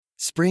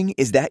Spring,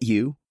 is that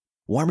you?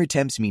 Warmer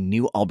temps mean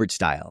new Allbirds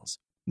styles.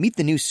 Meet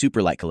the new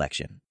Superlight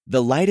collection,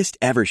 the lightest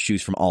ever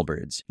shoes from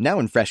Allbirds, now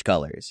in fresh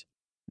colors.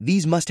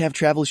 These must-have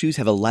travel shoes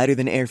have a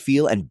lighter-than-air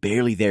feel and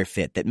barely there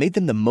fit that made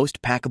them the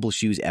most packable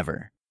shoes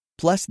ever.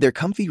 Plus, they're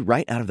comfy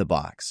right out of the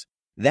box.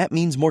 That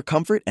means more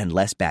comfort and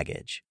less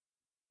baggage.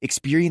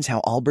 Experience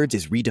how Allbirds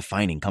is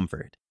redefining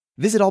comfort.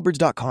 Visit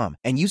allbirds.com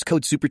and use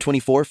code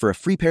SUPER24 for a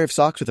free pair of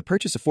socks with a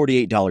purchase of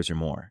 $48 or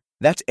more.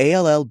 That's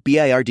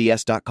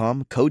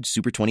ALLBIRDS.com, code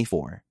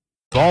SUPER24.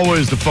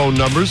 Always the phone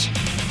numbers.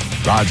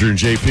 Roger and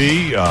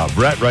JP.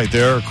 Brett right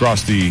there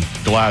across the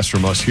glass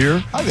from us here.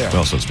 Hi there.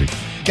 Well, so to speak.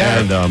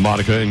 Gareth. And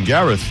Monica and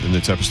Gareth in the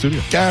Tampa studio.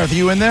 Gareth,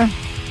 you in there?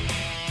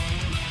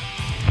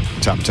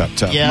 Tap, tap,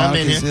 tap. Yeah,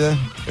 Monica, I'm in here.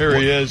 There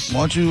he is. Why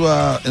don't you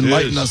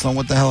enlighten us on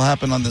what the hell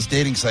happened on this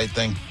dating site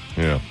thing?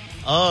 Yeah.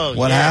 Oh,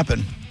 What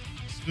happened?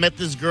 Met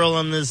this girl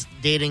on this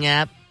dating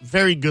app.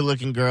 Very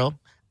good-looking girl.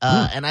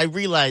 And I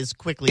realized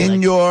quickly.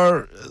 In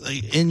your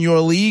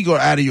league or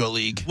out of your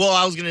league? Well,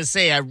 I was going to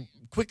say, I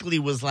quickly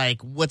was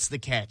like, what's the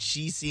catch?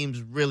 She seems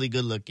really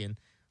good-looking.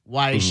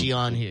 Why is she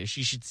on here?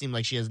 She should seem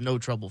like she has no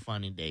trouble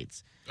finding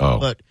dates. Oh.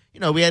 But,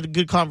 we had a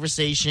good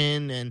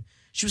conversation, and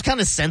she was kind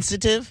of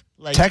sensitive.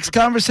 Like Text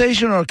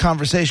conversation or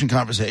conversation?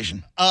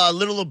 A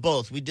little of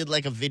both. We did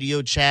like a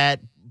video chat,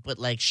 but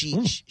like she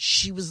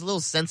was a little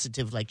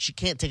sensitive. Like she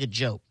can't take a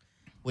joke,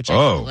 which I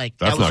feel like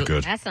that's that was not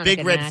good. That's not a big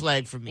good red match.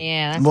 flag for me.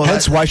 Yeah. Well,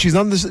 That's why she's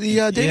on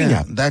the dating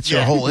app. That's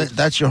your whole.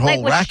 That's your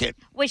whole racket.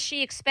 Was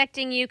she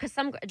expecting you? Because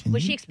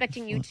was she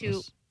expecting you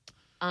to,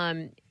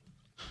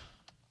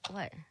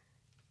 what?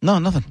 No,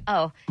 nothing.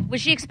 Oh,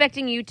 was she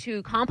expecting you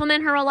to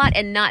compliment her a lot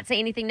and not say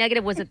anything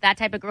negative? Was it that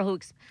type of girl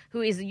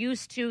who is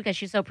used to, because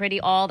she's so pretty,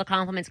 all the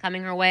compliments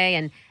coming her way,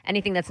 and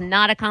anything that's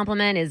not a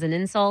compliment is an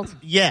insult?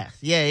 Yeah.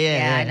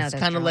 I know It's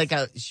those kind of girls.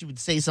 like she would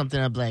say something.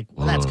 I'd be like,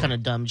 "Well, that's kind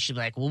of dumb." She'd be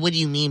like, "Well, what do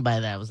you mean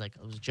by that?" I was like,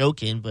 "I was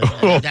joking," but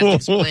I would have to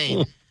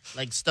explain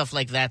like stuff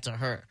like that to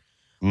her.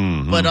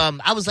 Mm-hmm. But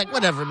I was like,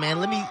 "Whatever, man.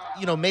 Let me,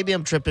 maybe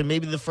I'm tripping.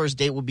 Maybe the first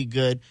date will be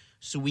good."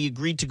 So we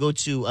agreed to go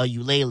to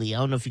Eulalie. I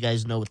don't know if you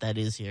guys know what that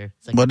is here.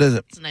 It's like, What is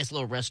it? It's a nice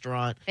little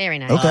restaurant. Very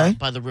nice. Okay.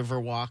 By the River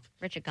Walk.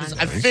 Richard 'Cause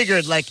Gonzalez. I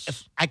figured, like,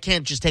 if I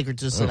can't just take her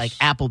to like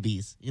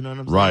Applebee's. You know what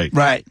I'm saying?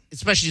 Right.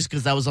 Especially just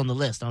because that was on the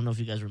list. I don't know if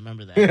you guys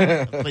remember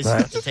that.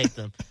 Places to take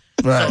them.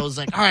 Right. So I was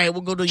like, all right,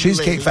 we'll go to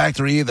Cheesecake Eulalie.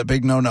 Factory, either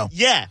big no.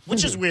 Yeah,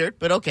 which is weird,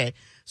 but okay.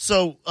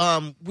 So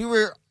we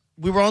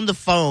were on the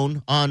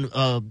phone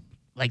on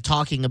like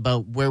talking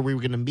about where we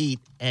were gonna meet,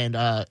 and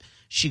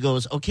she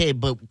goes, okay,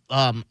 but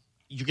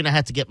you're gonna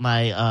have to get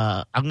my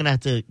I'm gonna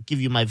have to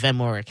give you my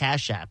Venmo or a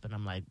Cash App, and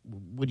I'm like,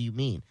 what do you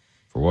mean?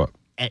 For what?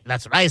 And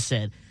that's what I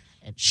said,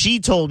 and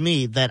she told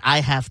me that I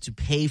have to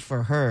pay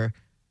for her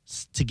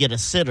to get a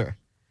sitter.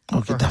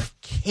 Oh, for get her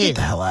kid.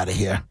 the hell out of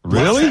here.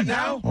 Really?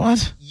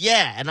 What?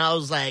 Yeah, and I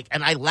was like,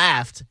 and I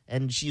laughed,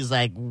 and she's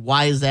like,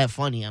 why is that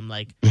funny? I'm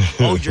like,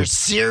 oh, you're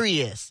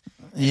serious.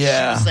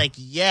 Yeah. She was like,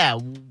 yeah,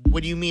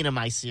 what do you mean am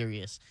I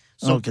serious?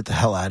 So Get the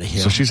hell out of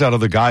here. So she's had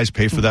other guys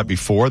pay for that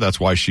before? That's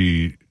why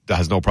she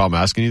has no problem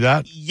asking you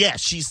that? yeah,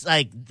 she's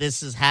like,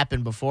 this has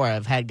happened before.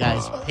 I've had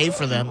guys pay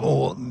for them.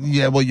 Oh,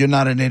 yeah, well, you're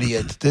not an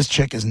idiot. This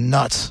chick is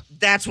nuts.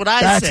 That's what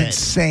I That's said.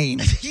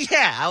 insane.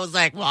 Yeah, I was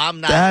like, well,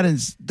 I'm not.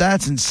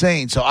 That's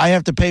insane. So I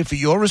have to pay for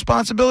your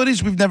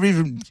responsibilities? We've never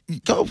even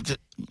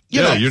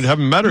You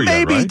haven't met her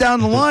maybe yet, right? down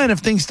the line, if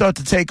things start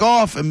to take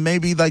off and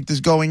maybe like this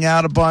going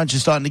out a bunch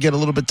is starting to get a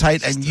little bit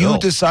tight and you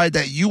decide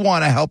that you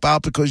want to help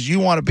out because you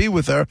want to be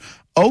with her,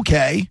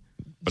 okay.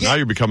 But now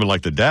you're becoming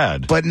like the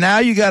dad. But now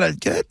you got to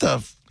get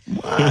the...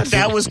 What?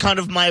 That was kind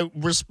of my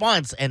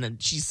response. And then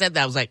she said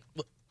that. I was like,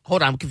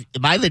 hold on,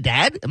 am I the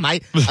dad? I'm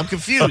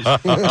confused.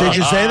 Did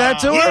you say that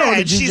to her Yeah, or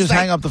did you she's just like-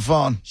 hang up the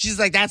phone? She's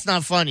like, that's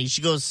not funny.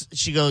 She goes,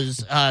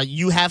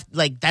 you have,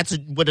 like, that's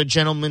what a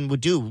gentleman would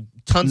do.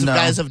 Tons of No.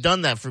 guys have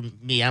done that for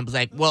me. I was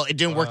like, well, it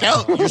didn't work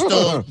out. You're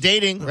still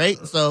dating, right?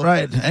 So,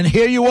 Right, and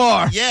here you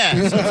are. yeah. So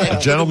it's like, A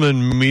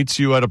gentleman meets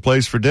you at a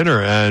place for dinner,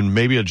 and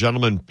maybe a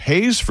gentleman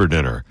pays for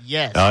dinner.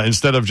 Yes.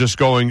 Instead of just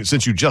going,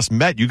 since you just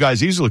met, you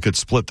guys easily could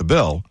split the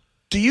bill.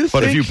 Do you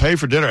But think... if you pay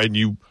for dinner and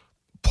you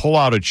pull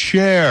out a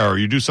chair or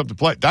you do something,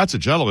 that's a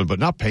gentleman, but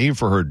not paying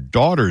for her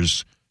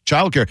daughter's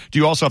childcare. Do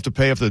you also have to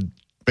pay if the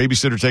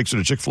babysitter takes her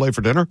to Chick-fil-A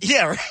for dinner?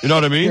 yeah, right. You know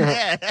what I mean?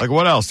 Yeah. Like,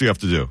 what else do you have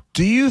to do?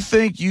 Do you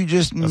think you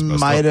just messed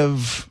might up.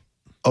 have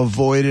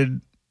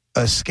avoided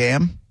a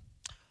scam?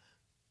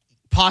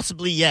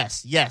 Possibly,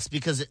 yes. Yes,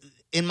 because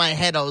in my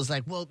head, I was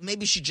like, well,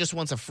 maybe she just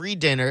wants a free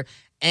dinner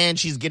and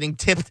she's getting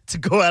tipped to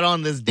go out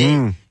on this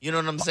date. You know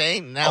what I'm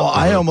saying? Now,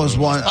 I almost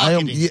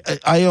pocketing.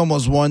 I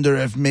almost wonder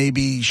if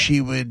maybe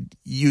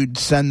you'd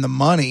send the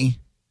money,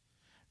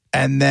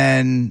 and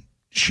then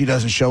she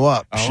doesn't show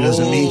up. She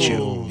doesn't meet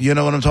you. You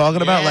know what I'm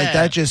talking about? Like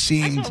that just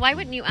seemed Actually, why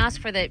wouldn't you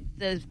ask for the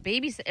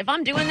babysitter? If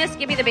I'm doing this,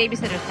 give me the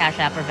babysitter's Cash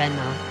App or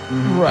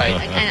Venmo. right.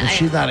 And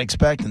She's not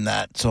expecting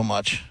that so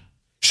much.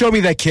 Show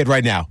me that kid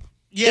right now.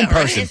 Yeah, in right.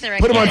 person. Is there a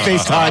Put him on kid?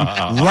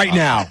 FaceTime right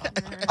now.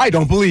 I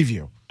don't believe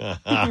you.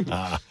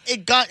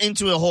 it got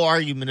into a whole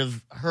argument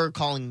of her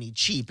calling me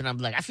cheap, and I'm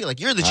like, I feel like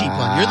you're the cheap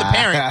one. You're the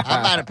parent.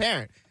 I'm not a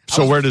parent.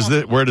 So where does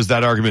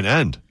that argument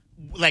end?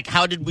 Like,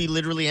 how did we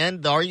literally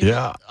end the argument?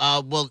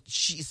 Yeah. Well,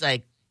 she's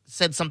like,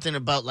 said something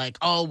about like,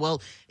 oh,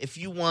 well, if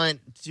you want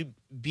to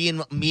be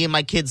in me and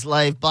my kid's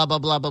life, blah, blah,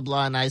 blah, blah,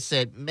 blah. And I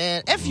said,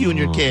 man, F you and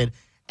your kid.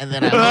 And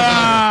then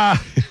I hung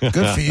up.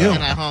 Good for you.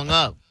 And I hung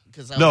up.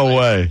 No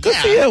way. Good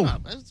for you.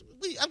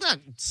 I'm not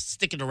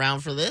sticking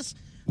around for this.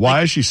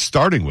 Why is she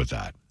starting with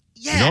that?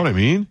 Yeah. You know what I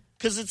mean?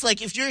 Because it's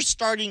like, if you're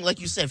starting,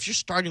 like you said, if you're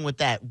starting with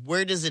that,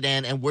 where does it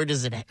end and where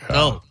does it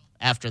go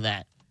after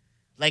that?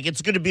 Like,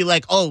 it's going to be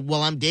like, oh,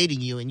 well, I'm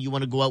dating you and you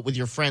want to go out with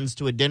your friends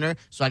to a dinner,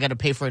 so I got to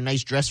pay for a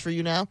nice dress for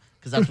you now?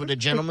 Because that's what a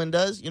gentleman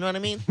does. You know what I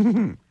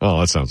mean?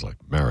 Oh, that sounds like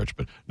marriage.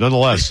 But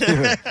nonetheless,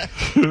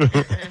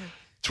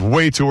 it's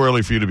way too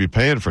early for you to be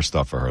paying for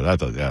stuff for her.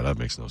 That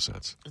makes no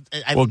sense.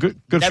 Well,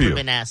 good for you. Never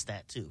been asked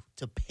that, too,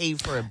 to pay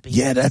for a baby.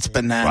 Yeah, that's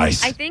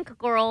bananas. I think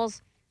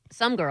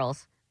some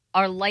girls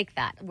are like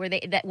that, where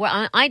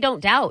I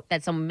don't doubt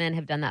that some men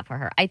have done that for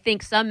her. I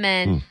think some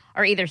men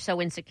are either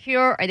so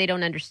insecure or they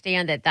don't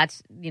understand that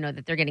that's,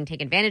 that they're getting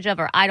taken advantage of,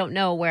 or I don't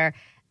know, where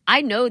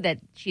I know that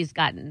she's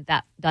gotten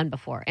that done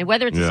before. And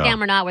whether it's a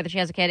scam or not, whether she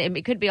has a kid,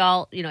 it could be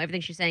all,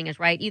 everything she's saying is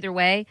right. Either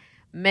way,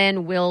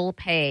 men will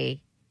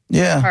pay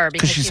her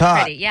because she's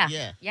hot. Pretty.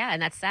 Yeah,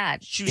 and that's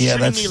sad. She was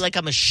treating me like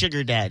I'm a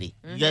sugar daddy.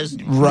 You guys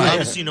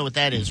obviously know what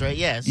that is, right?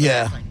 Yeah. So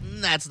yeah. It's like,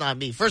 that's not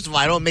me. First of all,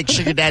 I don't make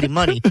sugar daddy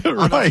money. I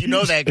don't know if you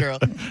know that, girl.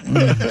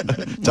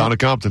 Donna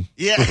Compton.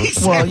 Yeah.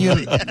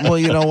 Exactly. Well,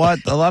 you know what?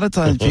 A lot of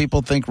times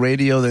people think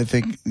radio, they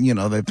think,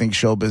 they think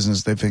show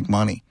business, they think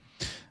money.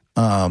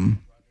 And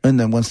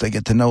then once they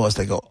get to know us,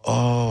 they go,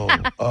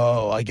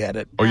 oh, I get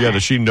it. Oh, yeah.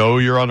 Does she know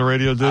you're on the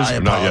radio, Diz? I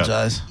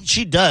apologize.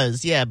 She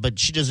does, yeah, but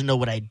she doesn't know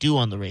what I do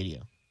on the radio,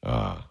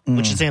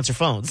 which is answer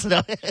phones.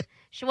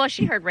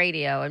 She heard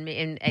radio, and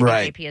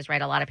right. JP is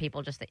right. A lot of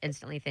people just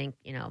instantly think,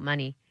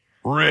 money.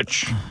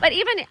 Rich. But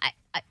even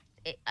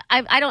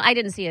I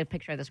didn't see a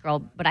picture of this girl,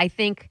 but I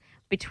think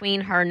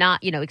between her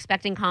not,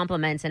 expecting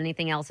compliments and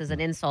anything else is an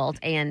insult,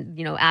 and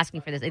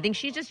asking for this, I think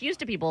she's just used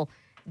to people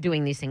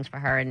doing these things for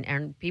her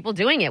and people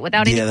doing it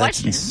without any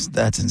question.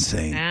 That's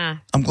insane. Yeah.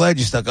 I'm glad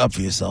you stuck up for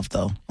yourself,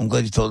 though. I'm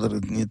glad you told her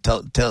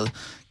to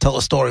tell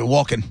a story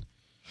walking.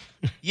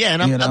 Yeah,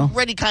 and I'm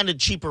already kind of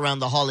cheap around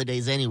the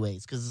holidays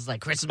anyways, because it's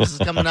like Christmas is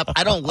coming up.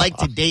 I don't like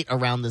to date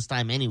around this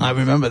time anyway. I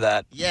remember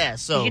that. Yeah,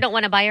 so. You don't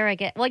want to buy her a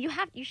gift? Well, you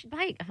should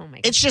buy it. Oh,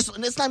 my God.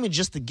 It's not even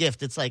just the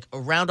gift. It's like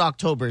around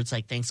October, it's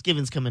like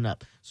Thanksgiving's coming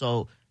up.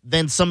 So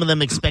then some of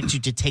them expect you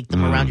to take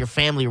them around your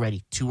family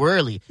already too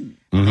early. And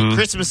then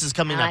Christmas is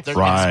coming up. They're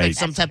going to expect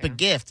some type of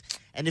gift.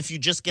 And if you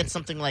just get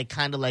something like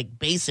kind of like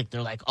basic,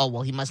 they're like, oh,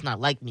 well, he must not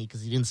like me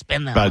because he didn't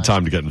spend that much. Bad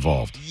time to get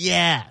involved.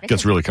 Yeah.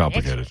 Gets really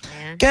complicated.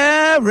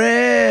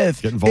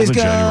 Gareth is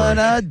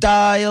gonna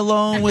die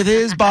alone with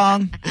his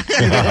bong.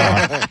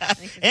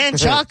 And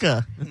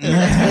Chaka.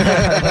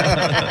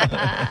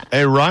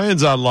 Hey,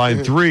 Ryan's on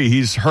line 3.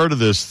 He's heard of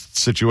this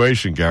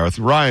situation, Gareth.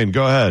 Ryan,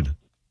 go ahead.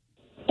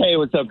 Hey,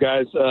 what's up,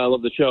 guys? I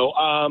love the show.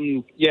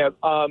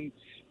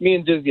 Me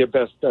and Dizzy are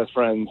best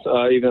friends,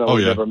 even though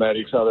we never met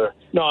each other.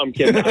 No, I'm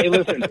kidding. Hey,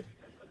 listen.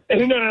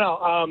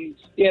 No.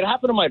 It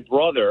happened to my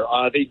brother.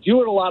 They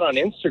do it a lot on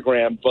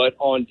Instagram, but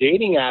on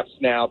dating apps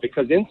now,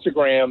 because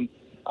Instagram,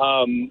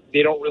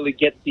 they don't really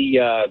get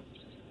the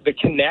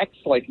connects.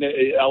 Like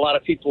a lot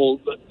of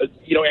people,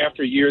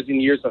 after years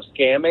and years of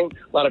scamming,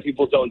 a lot of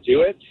people don't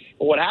do it.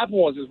 But what happened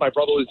was my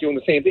brother was doing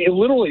the same thing. It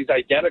literally is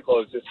identical.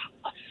 It was this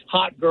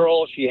hot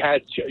girl. She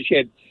had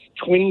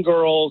twin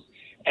girls.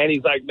 And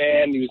he's like,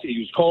 man, he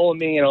was calling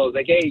me, and I was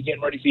like, hey, you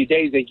getting ready for your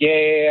day? He's like,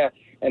 yeah.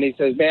 And he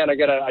says, man,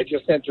 I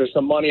just sent her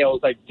some money. I was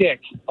like, Dick.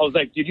 I was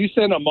like, did you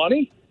send her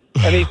money?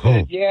 And he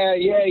said, yeah.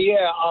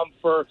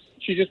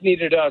 She just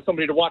needed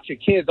somebody to watch her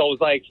kids. I was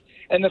like,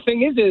 and the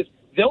thing is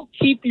they'll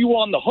keep you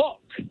on the hook.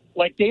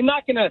 Like, they're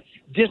not going to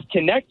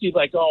disconnect you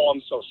like, oh,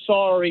 I'm so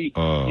sorry.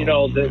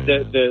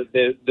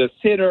 The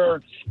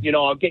sitter,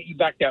 I'll get you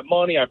back that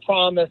money, I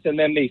promise. And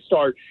then they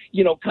start,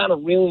 kind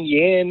of reeling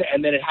you in.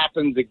 And then it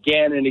happens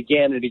again and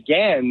again and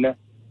again.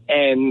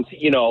 And,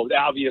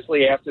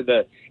 obviously after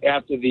the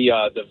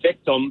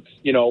victim,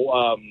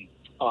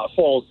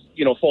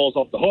 falls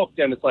off the hook,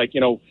 then it's like,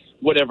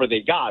 whatever they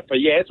got. But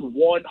yeah, it's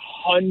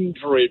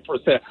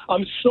 100%.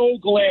 I'm so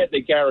glad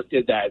that Gareth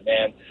did that,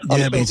 man.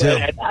 Me too.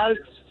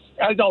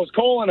 As I was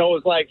calling, I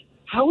was like,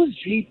 how is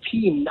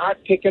JP not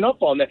picking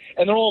up on that?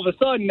 And then all of a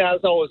sudden, as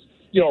I was,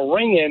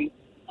 ringing,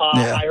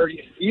 I heard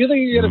you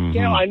think you're going to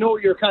scam? I know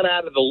you're kind of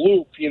out of the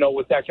loop,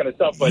 with that kind of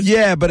stuff. But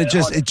but it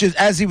just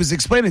as he was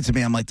explaining to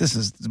me, I'm like, this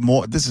is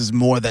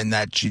more than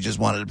that. She just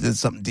wanted to do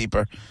something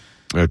deeper.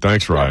 Hey,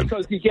 thanks, Ryan.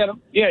 Because you get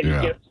them, you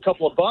get a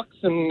couple of bucks,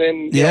 and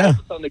then all of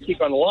a sudden they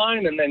keep on the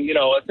line, and then then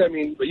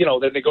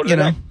they go to the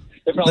next.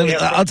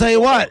 I'll tell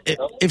you what,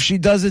 if she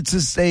does it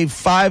to say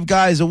 5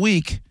 guys a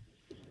week,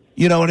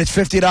 and it's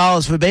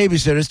 $50 for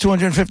babysitter, it's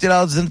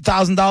 $250 and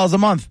 $1,000 a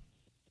month.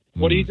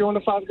 What are you doing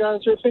to 5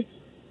 guys, JP?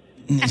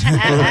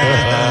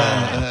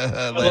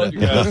 I love you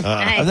guys.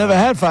 I've never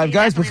had 5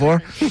 guys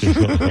before.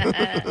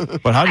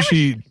 But how does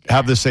she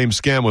have the same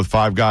scam with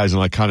 5 guys and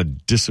like kind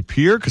of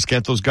disappear? Because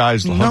can't those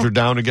guys hunt her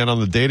down again on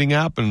the dating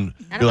app and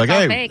be like,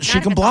 hey, she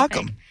can block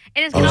them.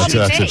 It is all that's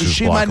fake. it.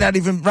 She might not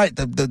even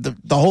the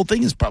whole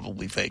thing is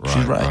probably fake.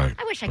 She's right.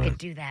 I wish I could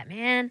do that,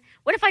 man.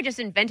 What if I just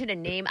invented a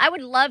name? I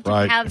would love to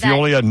have if that. you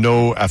only had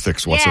no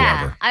ethics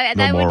whatsoever,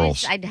 no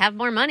morals. I'd have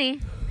more money.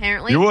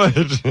 Apparently, You would.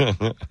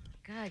 Good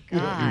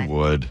God. You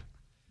would.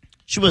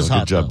 She was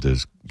hot. Good job, though.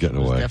 Diz, getting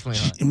She was away. definitely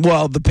hot.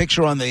 Well, the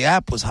picture on the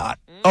app was hot.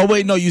 Oh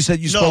wait, no, you said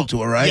you spoke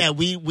to her, right? Yeah,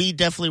 we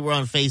definitely were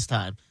on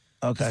FaceTime.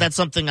 Okay. That's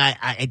something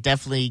I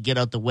definitely get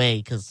out the way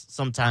because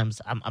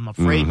sometimes I'm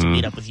afraid to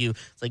meet up with you.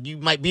 It's like you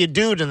might be a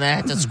dude and I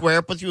have to square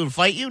up with you and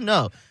fight you.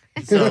 No.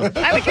 So,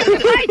 Why would you have to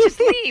fight? Just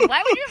leave.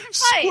 Why would you have to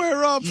fight?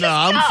 Square up. no,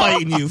 I'm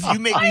fighting you. If you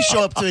make me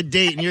show up to a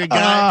date and you're a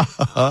guy,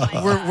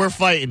 we're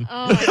fighting.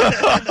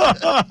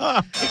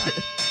 Oh,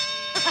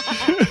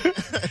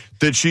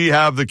 Did she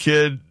have the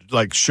kid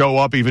like show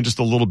up even just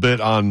a little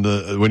bit on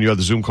when you had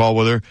the Zoom call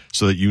with her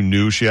so that you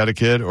knew she had a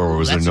kid, or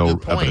was there That's a no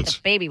good point. evidence?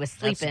 baby was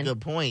That's a sleeping.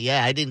 good point.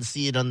 Yeah, I didn't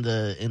see it in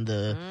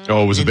the.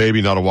 Oh, it was a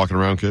baby, not a walking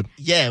around kid?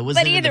 Yeah, it was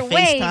But in the either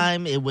way-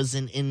 FaceTime. It was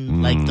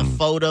in like the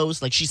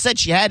photos. Like she said,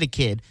 she had a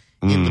kid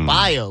in the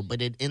bio,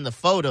 but in the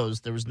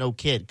photos there was no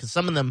kid because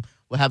some of them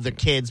will have their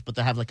kids, but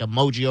they have like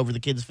emoji over the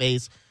kid's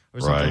face or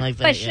something Right. like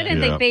that. But yeah.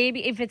 shouldn't Yeah. the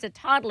baby, if it's a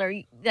toddler,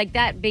 like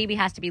that baby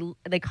has to be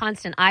the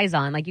constant eyes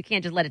on. Like you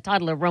can't just let a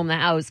toddler roam the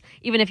house,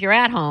 even if you're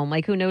at home.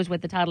 Like who knows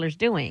what the toddler's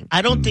doing?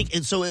 I don't think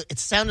it, so. It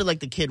sounded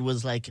like the kid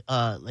was like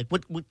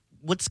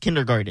what's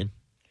kindergarten?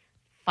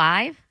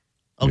 5?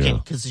 Okay, Yeah.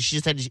 because she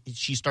said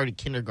she started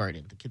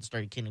kindergarten. The kid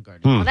started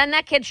kindergarten. Well, then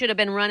that kid should have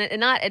been running,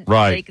 not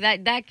Right.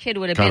 like that kid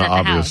would have been Kinda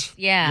at the obvious. house.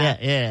 Yeah.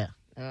 Yeah,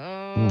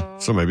 Oh.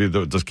 So maybe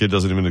this kid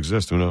doesn't even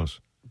exist. Who knows?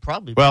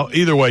 probably. Well,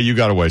 either way, you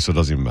got away, so it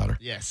doesn't even matter.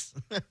 Yes,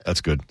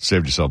 That's good.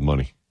 Saved yourself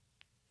money.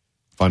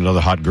 Find another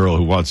hot girl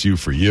who wants you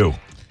for you.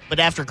 but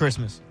after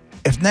Christmas.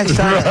 If next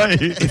time,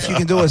 Right. if you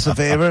can do us a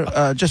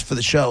favor, just for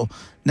the show,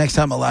 next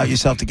time allow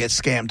yourself to get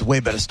scammed.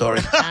 Way better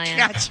story. Oh,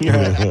 yeah. You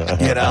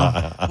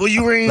know, Well,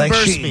 you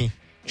reimbursed she, me.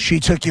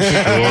 she took you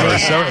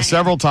for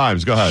Several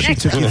times. Go ahead. she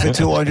took you for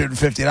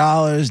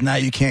 $250. Now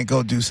you can't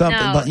go do something,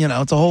 No. but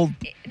it's a whole.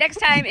 Next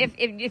time,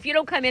 if you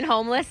don't come in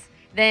homeless,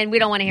 then we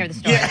don't want to hear the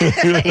story.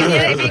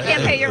 if you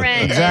can't pay your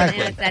rent,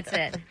 Exactly. that's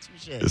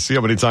it. See how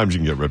many times you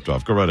can get ripped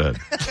off. Go right ahead.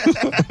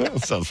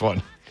 Sounds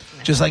fun.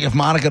 Just like if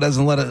Monica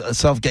doesn't let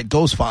herself get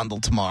ghost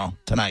fondled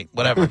tonight,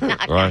 whatever.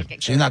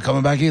 Right. She's not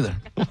coming back either.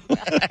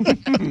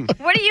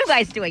 What are you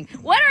guys doing?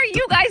 What are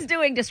you guys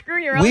doing to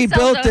screw your own We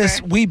selves built over?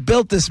 this. We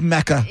built this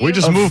mecca. We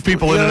just of- move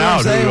people you in know and what I'm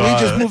out. saying? who, We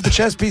just moved the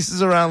chess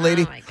pieces around,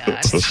 lady. Oh my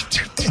gosh.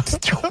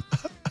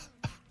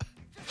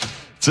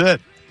 That's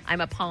it.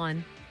 I'm a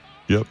pawn.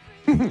 Yep.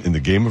 In the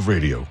game of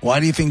radio. Why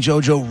do you think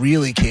JoJo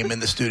really came in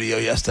the studio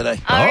yesterday?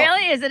 Oh,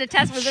 really? Is it a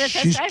test? Was it a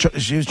test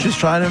drive? She was just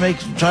trying to make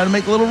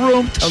a little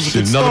room. Tells a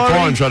good Another story.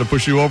 pawn trying to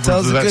push you over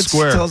Tells to a that good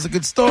square. Tells a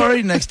good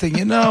story. Next thing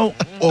you know,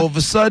 all of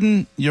a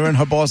sudden you're in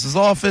her boss's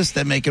office.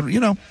 They're making. You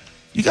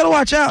got to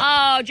watch out.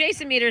 Oh,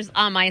 Jason Meter's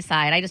on my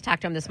side. I just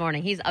talked to him this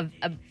morning. He's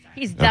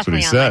That's definitely what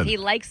he on said. my. He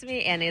likes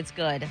me, and it's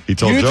good. He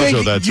told you JoJo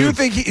think, that too. You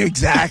think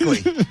exactly?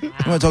 You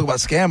want to talk about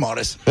scam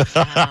artists?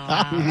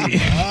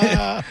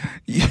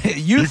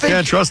 You think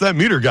can't trust that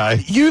meter guy.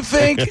 you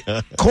think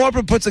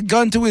corporate puts a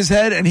gun to his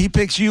head and he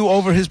picks you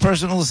over his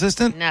personal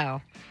assistant?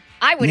 No,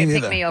 I wouldn't Me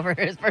pick neither. me over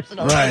his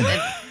personal Right.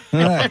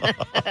 assistant.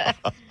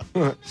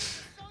 Right.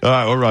 All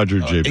right, well, Roger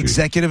JP.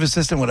 Executive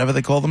assistant, whatever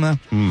they call them now.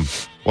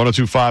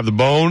 1025 The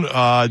Bone.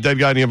 Dead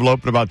guy in the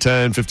envelope in about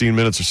 10, 15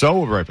 minutes or so.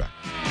 We'll be right back.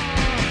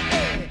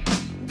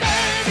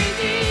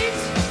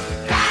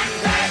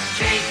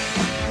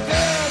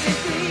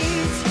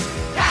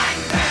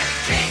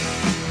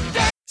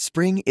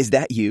 Spring, is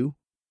that you?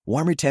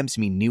 Warmer temps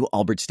mean new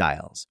Allbirds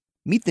styles.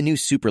 Meet the new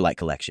Superlight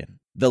collection,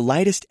 the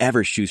lightest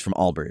ever shoes from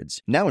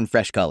Allbirds, now in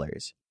fresh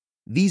colors.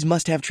 These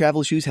must-have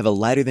travel shoes have a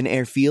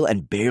lighter-than-air feel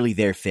and barely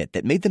there fit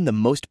that made them the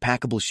most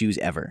packable shoes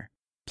ever.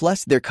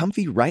 Plus, they're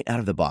comfy right out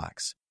of the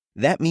box.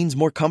 That means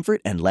more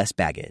comfort and less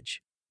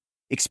baggage.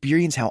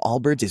 Experience how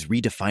Allbirds is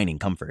redefining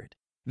comfort.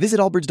 Visit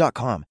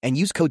allbirds.com and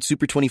use code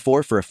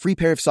SUPER24 for a free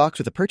pair of socks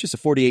with a purchase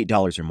of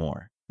 $48 or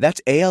more.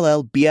 That's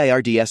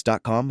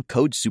ALLBIRDS.com,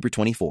 code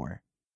SUPER24.